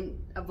fill in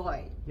a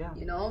void,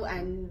 you know,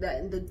 and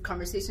the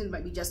conversation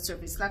might be just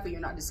surface level, you're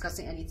not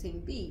discussing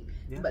anything deep,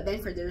 but then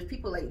for there's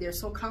people like they're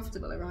so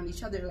comfortable around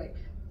each other, like,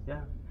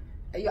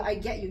 I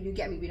get you, you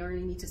get me, we don't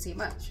really need to say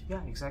much.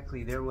 Yeah,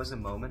 exactly. There was a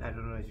moment, I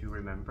don't know if you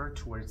remember,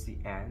 towards the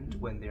end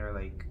when they're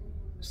like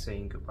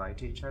saying goodbye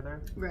to each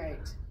other. Right.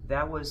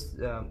 That was,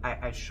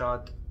 I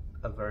shot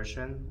a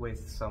version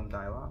with some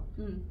dialogue,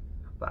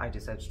 but I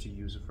decided to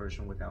use a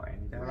version without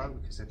any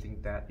dialogue because I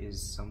think that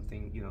is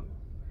something, you know,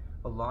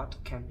 a lot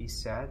can be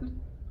said,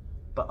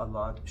 but a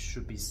lot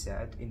should be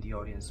said in the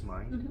audience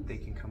mind. They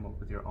can come up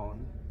with their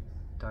own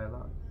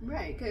dialogue.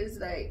 Right, because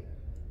like,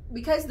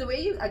 because the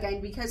way you,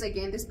 again,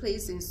 this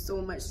plays in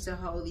so much to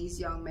how these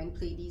young men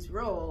play these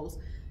roles.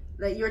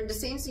 Like, you're the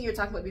same thing you're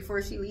talking about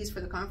before she leaves for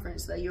the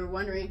conference, that you're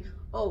wondering,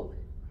 oh,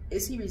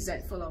 is he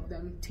resentful of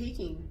them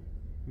taking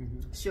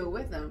Show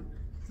with them?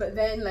 But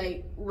then,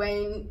 like,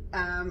 when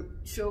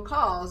Show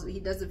calls, he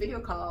does the video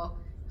call,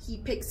 he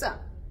picks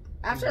up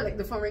after like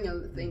the phone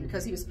ring thing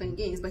because he was playing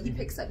games, but he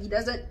picks up. He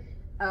doesn't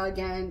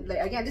again,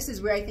 this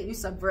is where I think you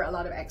subvert a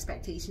lot of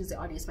expectations the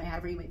audience might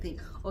have, where you might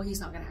think, oh, he's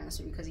not going to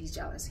answer because he's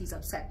jealous, he's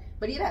upset,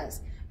 but he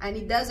does, and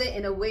he does it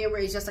in a way where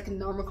it's just like a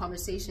normal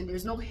conversation.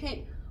 There's no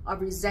hint of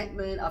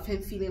resentment, of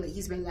him feeling like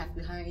he's been left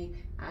behind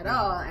at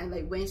all. And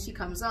like when she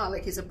comes on,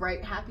 like, it's a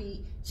bright,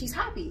 happy, she's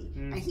happy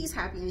and he's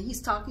happy and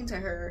he's talking to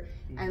her,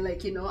 and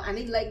like, you know, and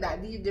I like that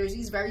there's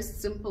these very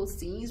simple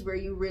scenes where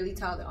you really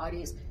tell the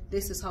audience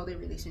this is how their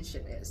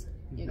relationship is.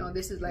 You know,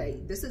 this is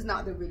like, this is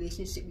not the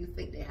relationship you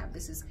think they have.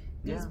 This is,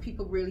 these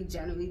people really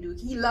genuinely do.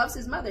 He loves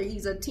his mother.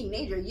 He's a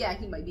teenager. Yeah,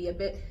 he might be a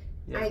bit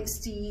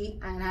angsty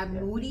and have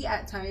moody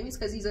at times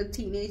because he's a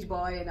teenage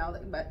boy and all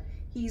that, but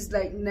he's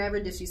like never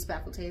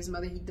disrespectful to his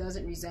mother. He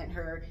doesn't resent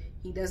her.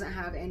 He doesn't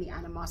have any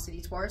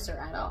animosity towards her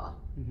at all.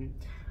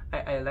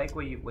 I like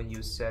when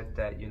you said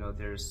that, you know,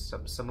 there's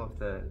some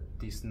of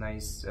these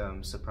nice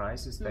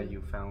surprises that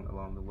you found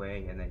along the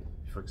way, and then,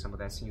 for example,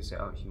 that scene you say,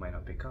 oh, he might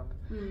not pick up,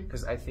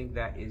 because I think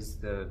that is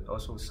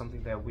also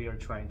something that we are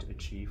trying to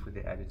achieve with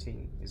the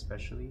editing,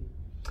 especially.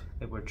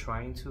 Like, we're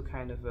trying to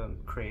kind of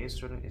create a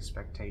certain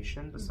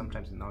expectation, but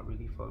sometimes not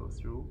really follow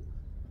through.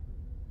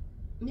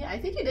 Yeah, I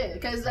think you did,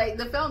 because like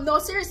the film, no,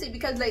 seriously,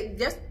 because like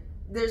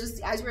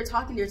there's as we were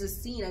talking, there's a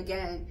scene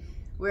again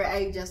where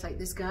I just like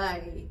this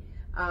guy,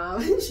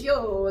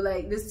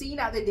 like the scene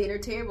at the dinner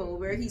table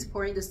where he's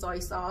pouring the soy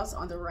sauce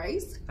on the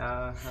rice.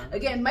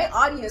 Again, my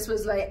audience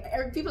was like,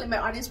 people in my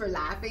audience were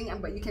laughing,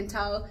 but you can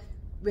tell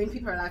when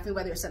people are laughing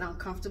whether it's an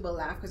uncomfortable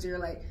laugh, because you're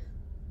like,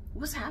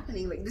 what's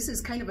happening? Like, this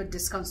is kind of a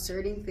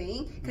disconcerting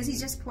thing because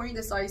he's just pouring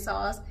the soy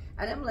sauce,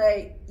 and I'm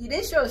like, you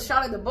didn't show a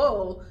shot of the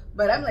bowl,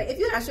 but I'm like, if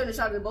you had shown a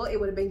shot of the bowl, it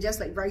would have been just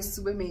like rice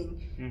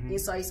swimming in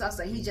soy sauce.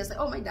 Like, he's just like,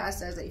 oh, my dad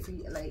says that if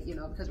you, like, you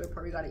know, because we're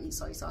probably gotta eat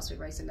soy sauce with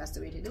rice and that's the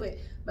way to do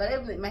it.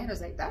 But my head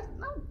was like, that's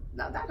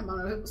not that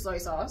amount of soy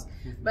sauce.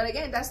 But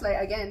again, that's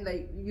like,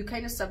 like you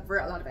kind of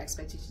subvert a lot of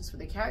expectations for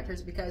the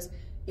characters, because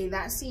in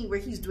that scene where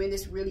he's doing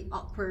this really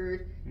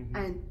awkward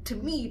and, to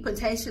me,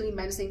 potentially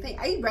menacing thing,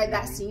 I read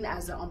that scene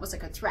as almost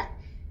like a threat.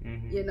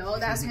 You know,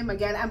 that's him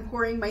again. I'm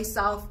pouring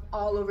myself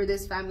all over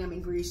this family. I'm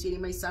ingratiating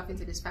myself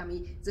into this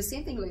family. It's the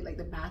same thing like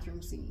the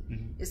bathroom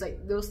scene. It's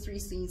like those three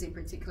scenes in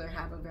particular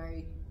have a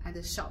very, and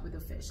the shot with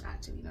the fish,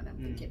 actually, now that I'm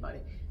thinking about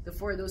it. The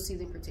four of those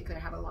scenes in particular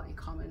have a lot in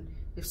common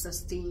with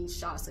sustained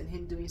shots and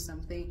him doing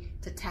something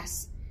to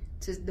test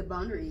the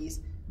boundaries.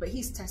 But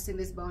he's testing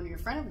this boundary in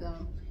front of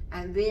them,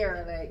 and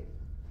they're like,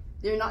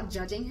 they're not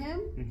judging him,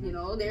 you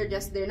know, they're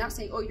not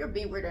saying, oh, you're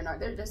being weird or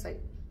not. They're just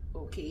like,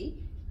 okay,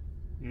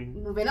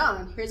 moving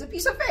on. Here's a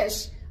piece of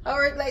fish.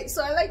 Or like,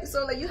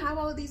 so you have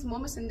all of these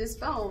moments in this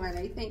film, and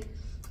I think,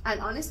 and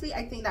honestly,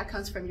 I think that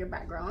comes from your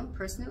background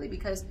personally,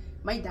 because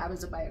my dad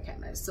was a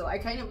biochemist. So I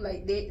kind of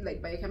like,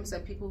 biochemists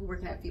and people who work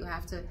in that field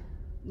have to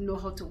know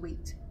how to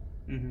wait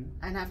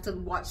and have to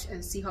watch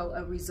and see how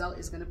a result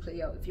is going to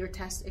play out.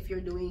 If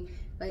you're doing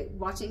like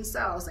watching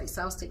cells, like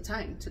cells take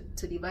time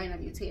to divide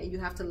and mutate, and you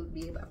have to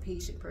be a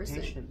patient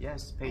person.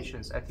 Yes,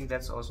 patience. I think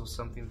that's also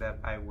something that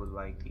I would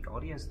like the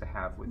audience to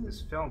have with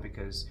this film,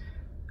 because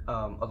a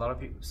lot of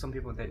people, some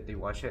people, they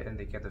watch it and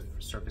they get the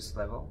surface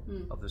level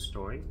of the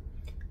story.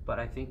 But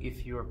I think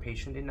if you are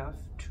patient enough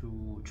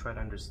to try to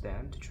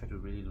understand, to try to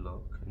really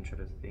look and try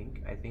to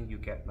think, I think you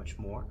get much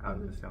more out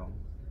of the film.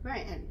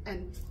 Right,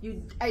 and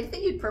I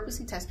think you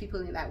purposely test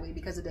people in that way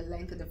because of the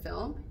length of the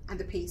film and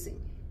the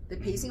pacing. The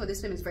pacing of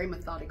this film is very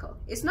methodical.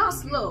 It's not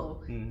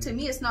slow. To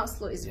me, it's not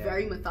slow. It's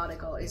very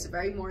methodical. It's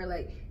very more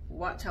like,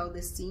 watch how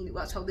this scene,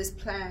 watch how this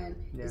plan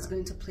is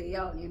going to play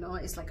out. You know,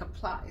 it's like a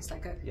plot. It's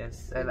like a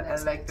I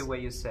like the way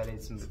you said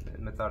it's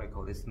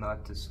methodical. It's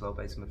not too slow,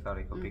 but it's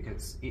methodical,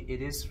 because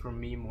it is for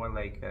me more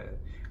like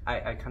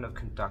I kind of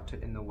conduct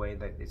it in a way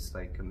that it's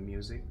like a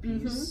music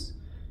piece.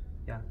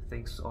 Yeah,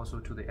 thanks also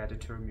to the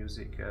editor,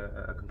 music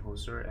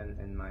composer,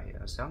 and my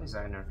sound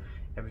designer.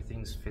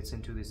 Everything fits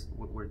into this.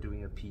 We're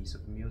doing a piece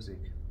of music,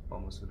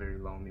 almost a very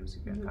long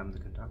music, and I'm the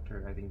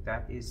conductor. I think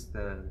that is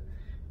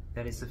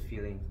that is the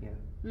feeling. Yeah.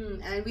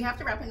 And we have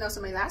to wrap it now.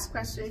 So my last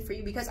question for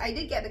you, because I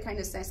did get the kind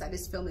of sense that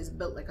this film is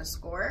built like a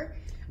score,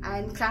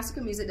 and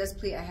classical music does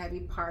play a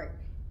heavy part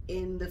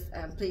in the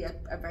play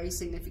a very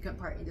significant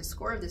part in the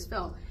score of this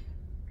film.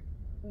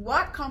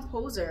 What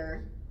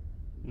composer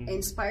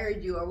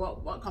inspired you, or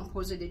what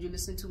composer did you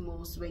listen to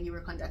most when you were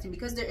conducting?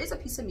 Because there is a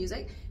piece of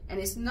music, and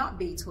it's not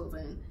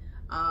Beethoven.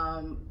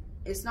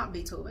 It's not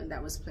Beethoven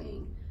that was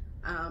playing,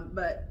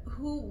 but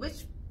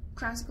which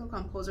classical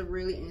composer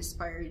really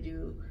inspired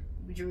you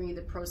during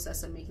the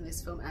process of making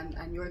this film,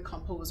 and your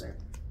composer?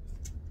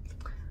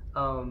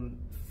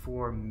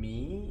 For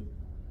me,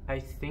 I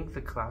think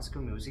the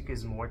classical music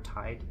is more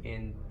tied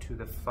into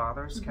the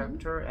father's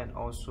character and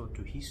also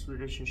to his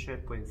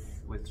relationship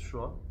with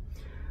Shuo.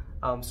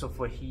 So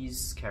for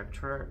his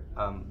character,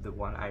 the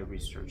one I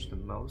researched the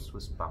most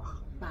was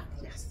Bach. Bach,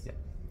 yes. Yeah.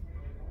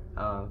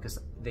 Because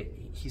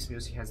his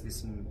music has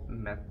this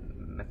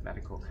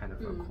mathematical kind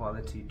of a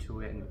quality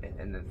to it,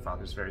 and the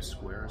father's very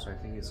square, so I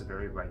think it's a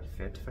very right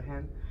fit for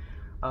him.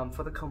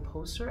 For the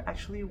composer,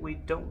 actually, we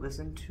don't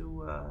listen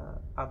to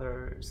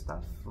other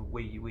stuff.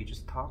 We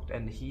just talked,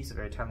 and he's a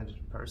very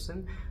talented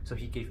person, so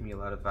he gave me a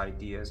lot of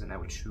ideas, and I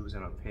would choose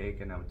and I would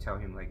pick, and I would tell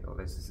him like, oh,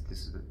 this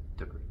is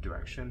the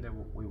direction that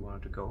we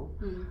wanted to go.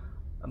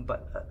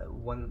 But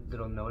one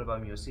little note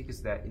about music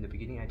is that in the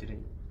beginning I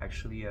didn't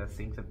actually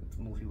think the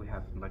movie would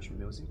have much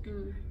music,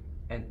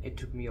 and it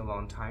took me a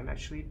long time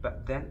actually.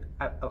 But then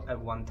at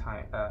one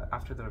time,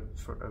 after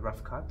for a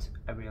rough cut,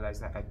 I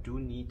realized that I do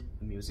need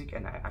music,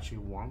 and I actually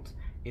want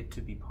it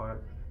to be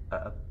part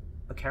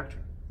a character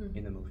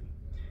in the movie,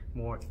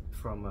 more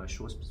from a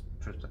Shuo's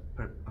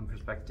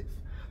perspective.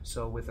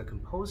 So with the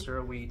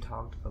composer, we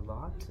talked a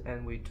lot,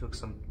 and we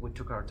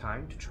took our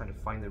time to try to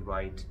find the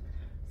right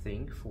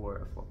thing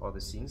for all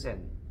the scenes.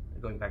 And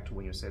going back to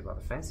when you said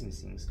about the fencing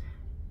scenes,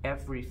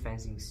 every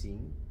fencing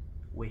scene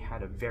we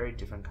had a very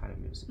different kind of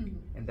music,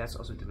 and that's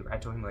also deliberate. I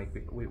told him like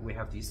we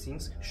have these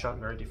scenes shot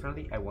very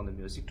differently. I want the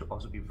music to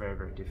also be very,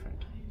 very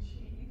different,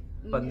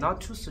 but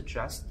not to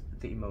suggest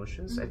the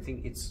emotions. I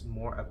think it's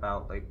more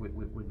about like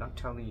we're not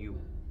telling you.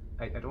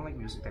 I don't like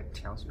music that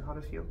tells you how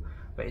to feel,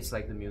 but it's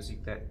like the music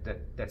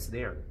that's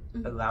there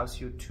allows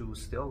you to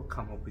still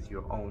come up with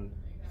your own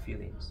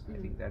feelings. I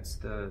think that's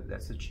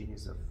the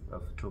genius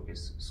of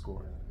Toke's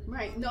score.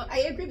 Right. No, I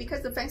agree,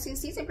 because the fencing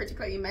scenes in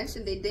particular you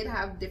mentioned, they did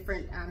have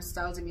different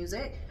styles of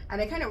music,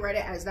 and I kind of read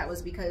it as that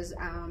was because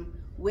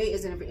Wei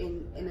is in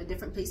a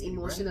different place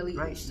emotionally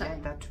each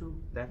time. Yeah,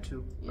 that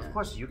too. Yeah. Of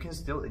course, you can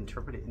still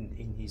interpret it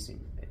in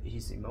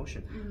his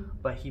emotion,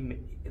 but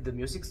the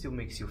music still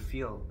makes you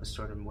feel a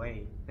certain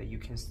way that you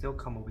can still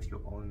come up with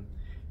your own,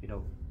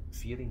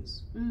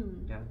 feelings.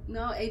 Yeah.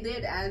 No, I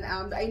did,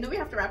 and I know we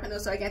have to wrap it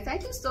up. So again,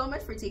 thank you so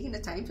much for taking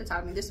the time to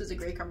talk to me. This was a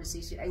great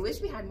conversation. I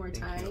wish we had more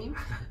time.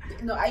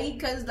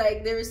 Because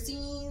like there were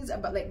scenes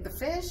about like the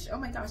fish. Oh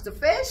my gosh, the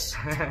fish,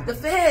 the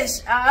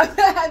fish.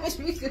 I wish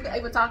I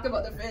would talk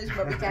about the fish,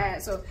 but we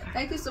can't. So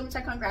thank you so much,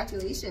 and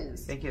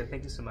congratulations. Thank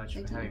you so much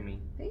for having me.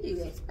 Thank you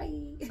guys.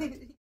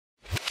 Bye.